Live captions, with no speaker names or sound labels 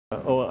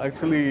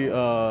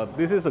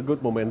This is a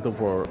good momentum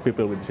for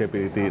people with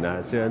disability in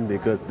ASEAN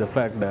because the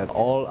fact that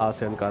all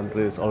ASEAN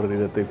countries already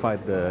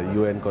ratified the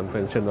UN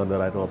Convention on the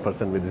Rights of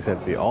Persons with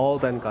Disability. All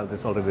 10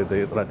 countries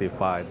already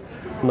ratified.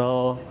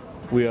 Now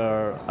we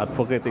are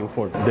advocating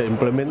for the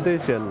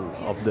implementation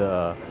of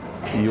the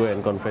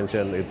UN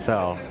Convention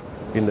itself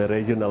in the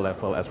regional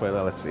level as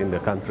well as in the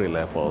country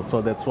level.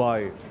 So that's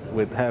why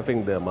with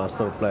having the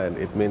master plan,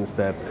 it means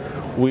that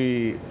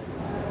we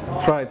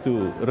try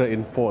to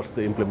reinforce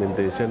the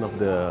implementation of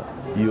the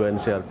UN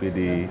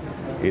CRPD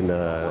in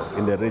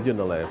the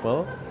regional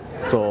level.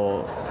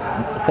 So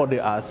for the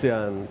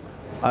ASEAN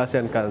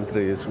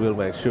countries, we'll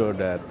make sure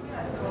that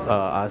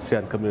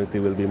ASEAN community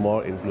will be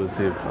more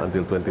inclusive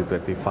until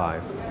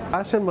 2025.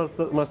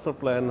 ASEAN Master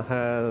Plan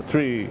has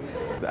 3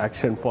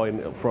 action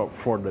points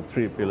for the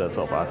 3 pillars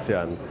of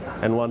ASEAN,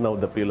 and one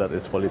of the pillars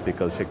is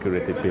political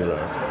security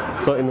pillar.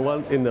 So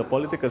in the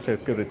political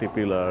security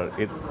pillar,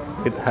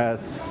 it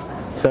has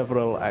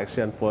several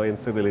action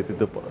points related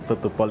to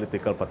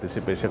political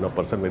participation of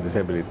persons with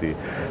disability.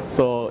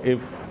 So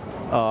if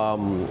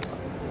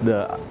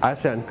the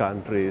ASEAN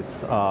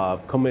countries are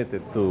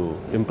committed to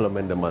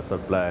implement the master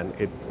plan,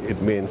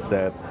 it means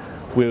that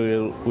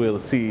we'll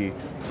see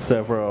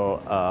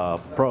several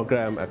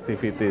program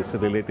activities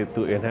related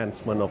to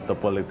enhancement of the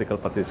political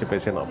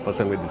participation of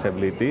persons with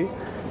disability,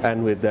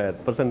 and with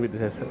that, persons with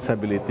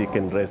disability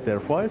can raise their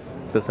voice.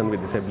 Persons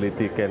with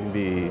disability can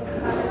be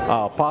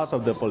part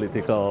of the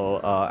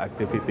political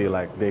activity,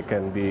 like they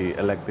can be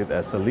elected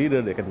as a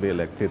leader, they can be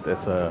elected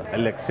as an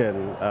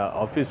election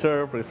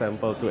officer, for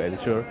example, to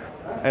ensure,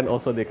 and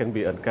also they can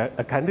be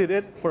a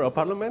candidate for a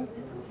parliament,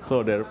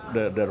 so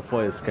their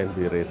voice can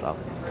be raised up.